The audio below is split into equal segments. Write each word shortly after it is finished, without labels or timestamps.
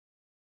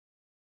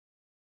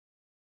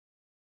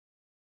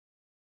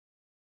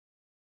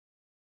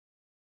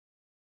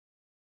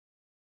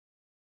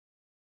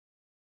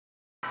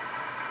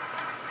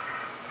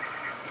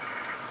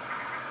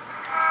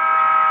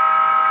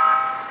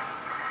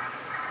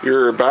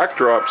Your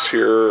backdrops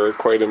here are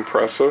quite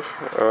impressive.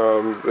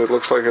 It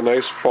looks like a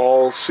nice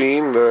fall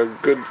scene,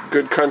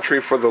 good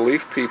country for the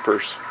leaf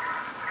peepers.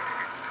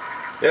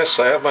 Yes,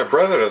 I have my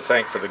brother to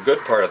thank for the good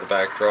part of the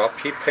backdrop.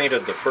 He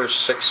painted the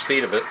first 6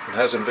 feet of it and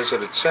hasn't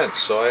visited since,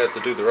 so I had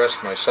to do the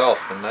rest myself,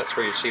 and that's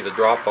where you see the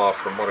drop-off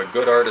from what a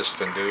good artist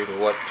can do to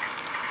what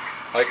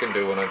I can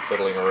do when I'm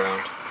fiddling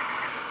around.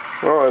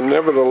 Well, and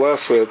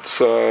nevertheless, it's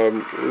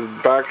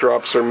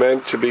backdrops are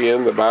meant to be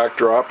in the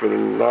backdrop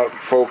and not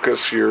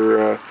focus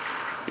your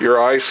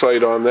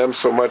eyesight on them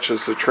so much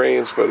as the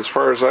trains. But as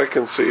far as I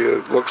can see,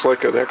 it looks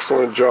like an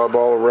excellent job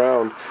all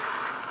around.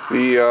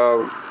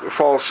 The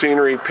fall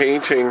scenery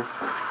painting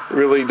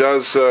really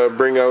does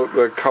bring out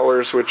the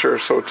colors which are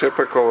so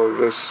typical of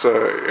this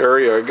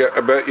area. I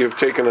bet you've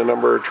taken a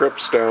number of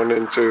trips down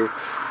into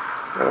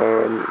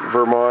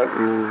Vermont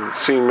and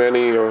seen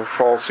many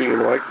fall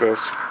scene like this.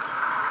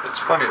 It's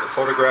funny, the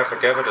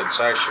photographic evidence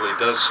actually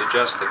does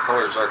suggest the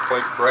colors are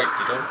quite bright.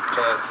 You don't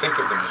think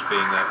of them as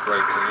being that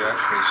bright till you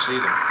actually see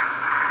them.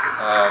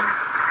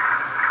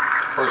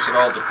 Of course, it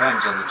all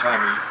depends on the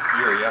time of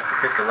year. You have to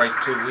pick the right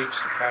 2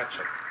 weeks to catch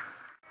it.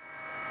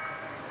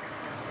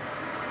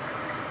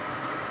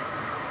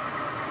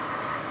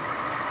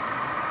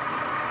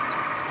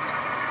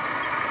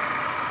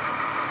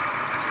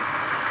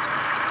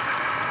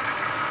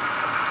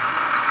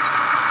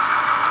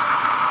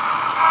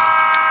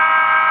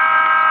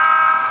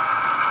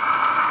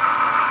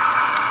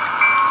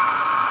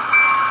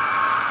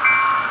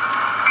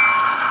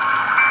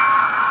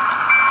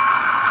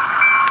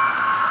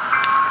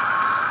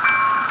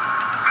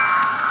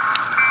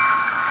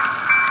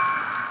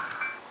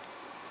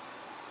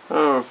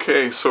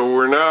 Okay, so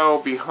we're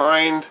now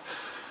behind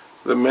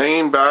the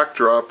main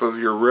backdrop of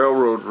your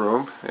railroad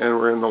room, and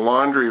we're in the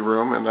laundry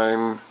room, and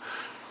I'm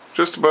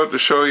just about to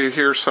show you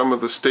here some of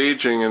the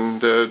staging.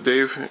 And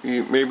Dave,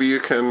 maybe you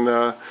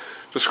can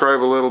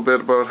describe a little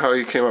bit about how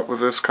you came up with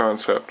this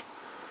concept.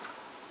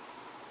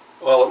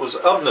 Well, it was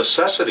of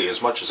necessity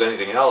as much as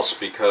anything else,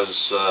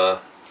 because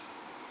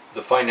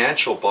the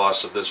financial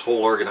boss of this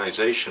whole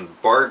organization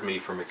barred me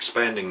from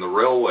expanding the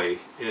railway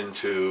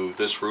into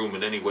this room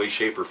in any way,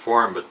 shape, or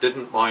form, but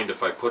didn't mind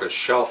if I put a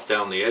shelf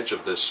down the edge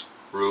of this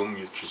room,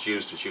 which is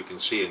used, as you can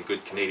see, in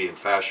good Canadian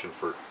fashion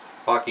for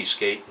hockey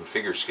skate and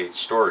figure skate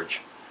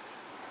storage.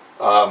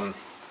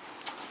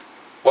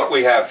 What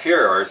we have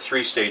here are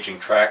 3 staging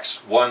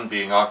tracks, one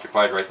being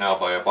occupied right now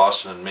by a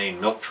Boston and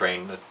Maine milk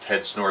train that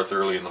heads north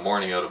early in the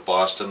morning out of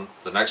Boston,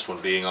 the next one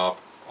being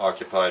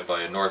occupied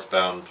by a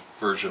northbound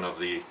version of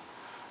the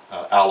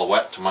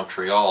Alouette to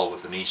Montreal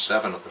with an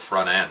E7 at the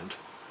front end.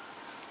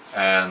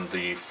 And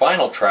the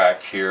final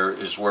track here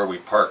is where we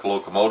park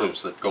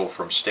locomotives that go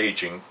from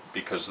staging,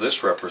 because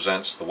this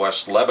represents the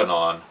West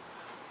Lebanon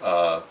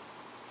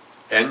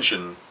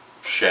engine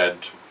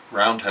shed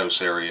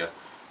roundhouse area.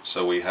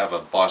 So we have a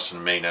Boston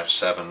and Maine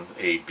F7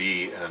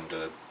 AB and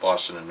a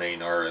Boston and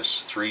Maine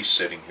RS3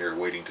 sitting here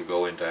waiting to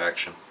go into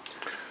action.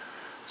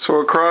 So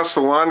across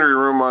the laundry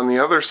room on the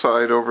other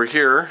side over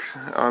here,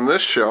 on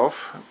this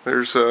shelf,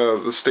 there's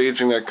the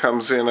staging that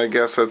comes in, I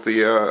guess, at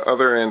the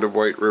other end of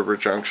White River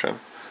Junction.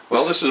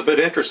 Well, this is a bit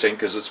interesting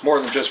because it's more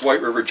than just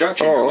White River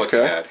Junction you're looking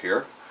at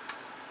here.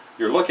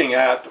 You're looking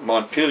at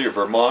Montpelier,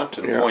 Vermont,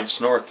 and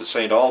points north to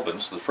St.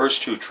 Albans. The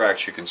first 2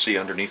 tracks you can see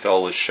underneath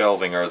all this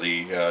shelving are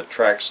the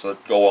tracks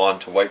that go on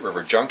to White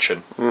River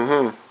Junction.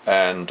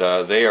 And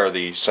they are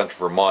the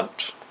Central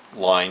Vermont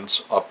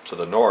lines up to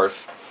the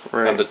north.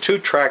 Right. And the 2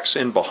 tracks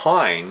in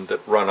behind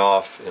that run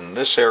off in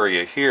this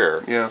area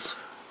here,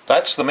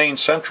 that's the main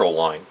central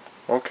line.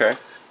 Okay.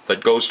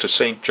 That goes to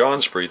St.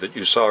 Johnsbury that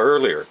you saw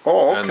earlier.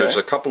 Oh, okay. And there's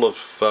a couple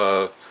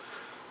of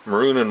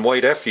maroon and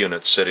white F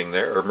units sitting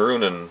there, or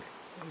maroon and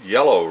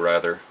yellow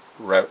rather,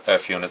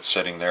 F units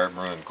sitting there,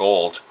 maroon and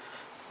gold.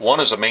 One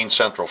is a Maine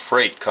Central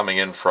freight coming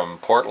in from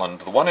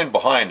Portland. The one in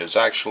behind is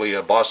actually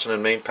a Boston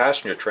and Maine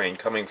passenger train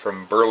coming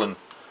from Berlin,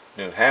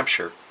 New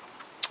Hampshire,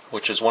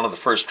 which is one of the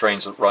first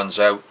trains that runs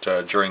out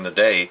during the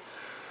day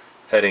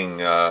heading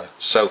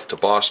south to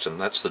Boston.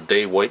 That's the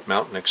Day White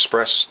Mountain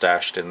Express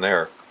stashed in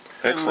there.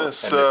 In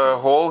this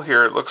hole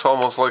here, it looks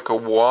almost like a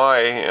Y,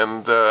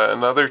 and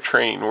another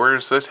train. Where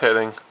is it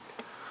heading?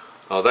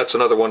 That's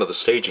another one of the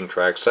staging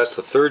tracks. That's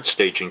the 3rd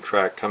staging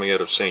track coming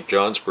out of St.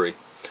 Johnsbury.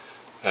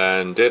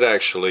 And it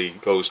actually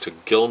goes to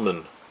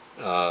Gilman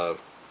on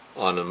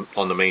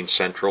the Maine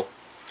Central.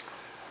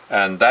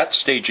 And that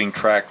staging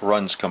track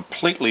runs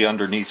completely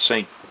underneath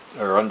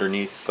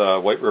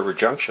White River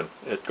Junction.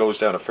 It goes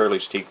down a fairly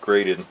steep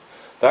grade, and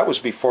that was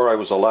before I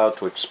was allowed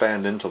to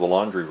expand into the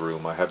laundry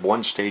room. I had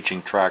 1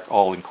 staging track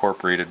all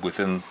incorporated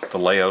within the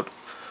layout,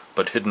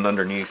 but hidden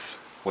underneath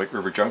White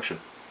River Junction.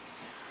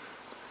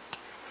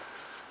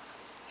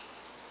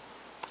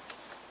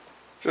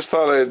 Just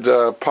thought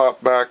I'd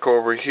pop back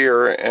over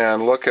here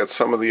and look at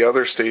some of the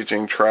other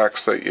staging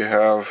tracks that you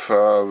have.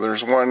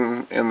 There's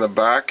one in the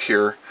back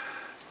here.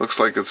 Looks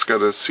like it's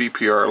got a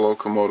CPR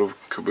locomotive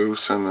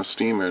caboose and a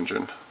steam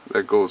engine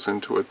that goes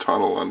into a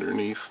tunnel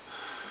underneath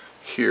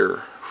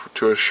here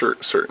to a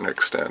certain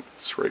extent.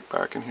 It's right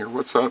back in here.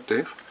 What's up,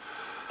 Dave?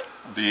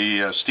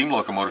 The steam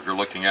locomotive you're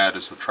looking at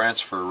is the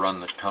transfer run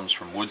that comes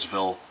from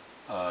Woodsville,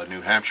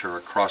 New Hampshire,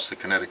 across the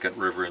Connecticut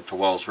River into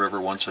Wells River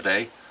once a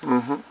day.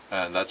 And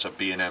that's a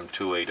B&M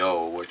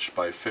 280, which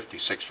by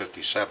 56,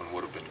 57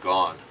 would have been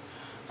gone.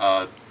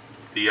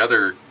 The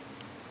other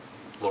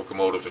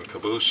locomotive and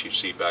caboose you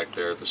see back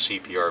there, the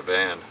CPR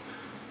van,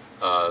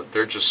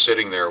 they're just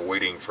sitting there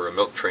waiting for a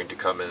milk train to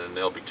come in, and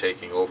they'll be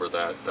taking over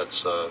that.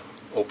 That's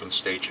open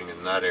staging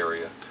in that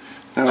area.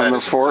 Now that in the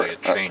isn't really a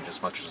change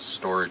as much as a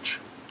storage.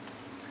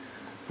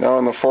 Now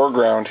in the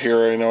foreground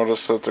here, I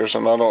noticed that there's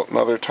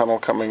another tunnel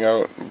coming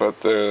out,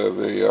 but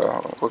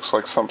the looks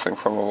like something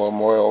from the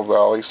Lamoille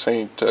Valley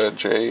St.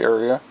 J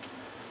area.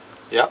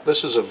 Yeah,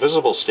 this is a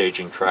visible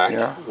staging track,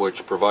 Yeah.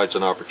 which provides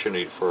an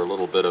opportunity for a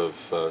little bit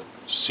of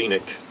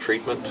scenic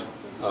treatment.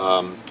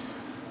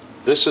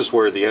 This is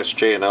where the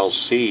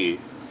SJ&LC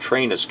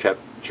train is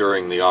kept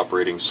during the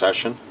operating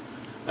session,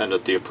 and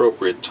at the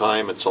appropriate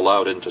time it's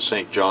allowed into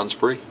St.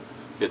 Johnsbury.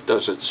 It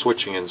does its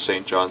switching in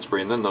St.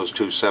 Johnsbury, and then those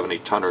two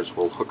 70-tonners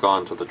will hook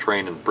on to the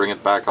train and bring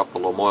it back up the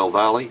Lamoille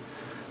Valley,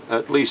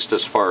 at least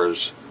as far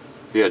as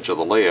the edge of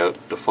the layout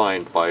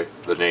defined by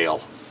the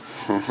nail.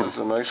 This is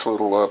a nice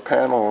little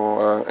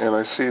panel, and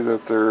I see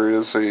that there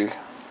is an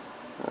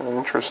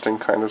interesting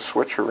kind of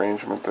switch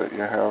arrangement that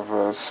you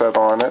have set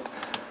on it.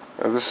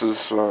 This is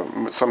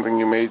something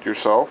you made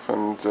yourself,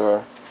 and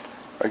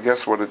I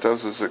guess what it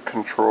does is it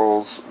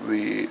controls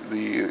the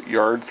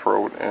yard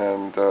throat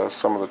and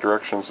some of the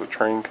directions the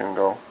train can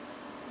go.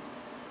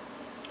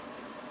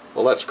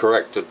 Well, that's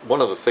correct. One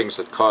of the things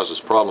that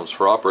causes problems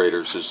for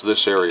operators is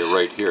this area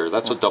right here.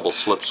 That's a double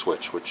slip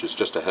switch, which is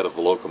just ahead of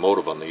the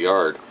locomotive on the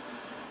yard.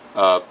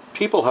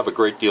 People have a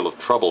great deal of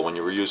trouble when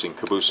you were using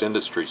Caboose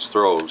Industries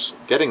throws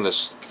getting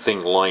this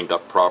thing lined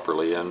up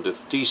properly, and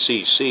with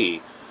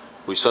DCC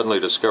we suddenly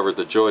discovered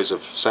the joys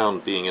of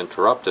sound being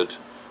interrupted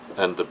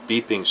and the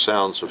beeping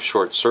sounds of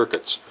short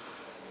circuits.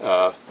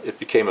 It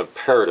became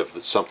imperative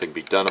that something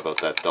be done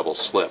about that double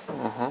slip.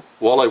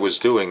 While I was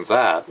doing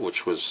that,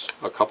 which was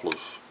a couple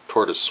of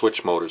tortoise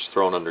switch motors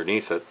thrown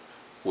underneath it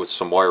with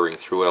some wiring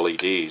through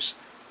LEDs,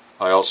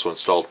 I also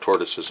installed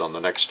tortoises on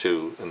the next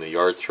two in the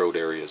yard throat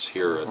areas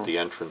here at the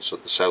entrance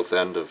at the south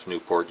end of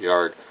Newport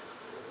Yard.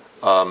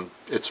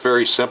 It's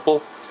very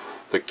simple.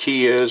 The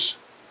key is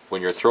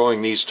when you're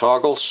throwing these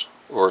toggles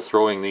or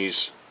throwing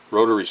these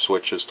rotary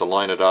switches to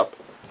line it up,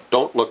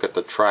 don't look at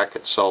the track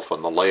itself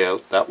on the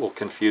layout. That will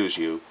confuse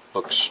you.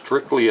 Look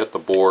strictly at the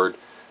board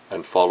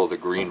and follow the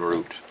green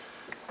route.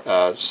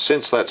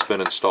 Since that's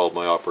been installed,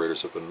 my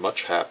operators have been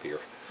much happier.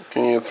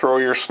 Can you throw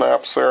your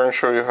snaps there and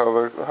show you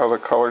how the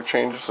color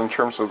changes in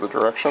terms of the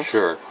directions?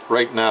 Sure.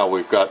 Right now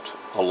we've got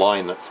a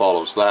line that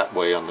follows that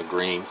way on the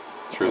green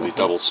through the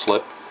double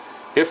slip.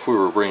 If we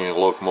were bringing a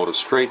locomotive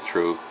straight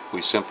through,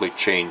 we simply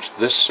changed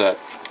this set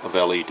of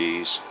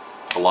LEDs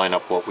to line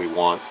up what we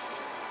want,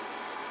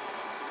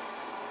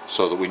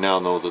 so that we now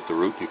know that the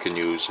route you can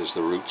use is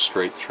the route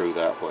straight through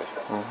that way.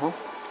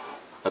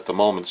 At the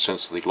moment,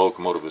 since the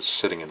locomotive is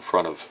sitting in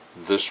front of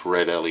this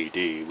red LED,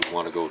 we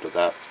want to go to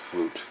that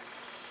route.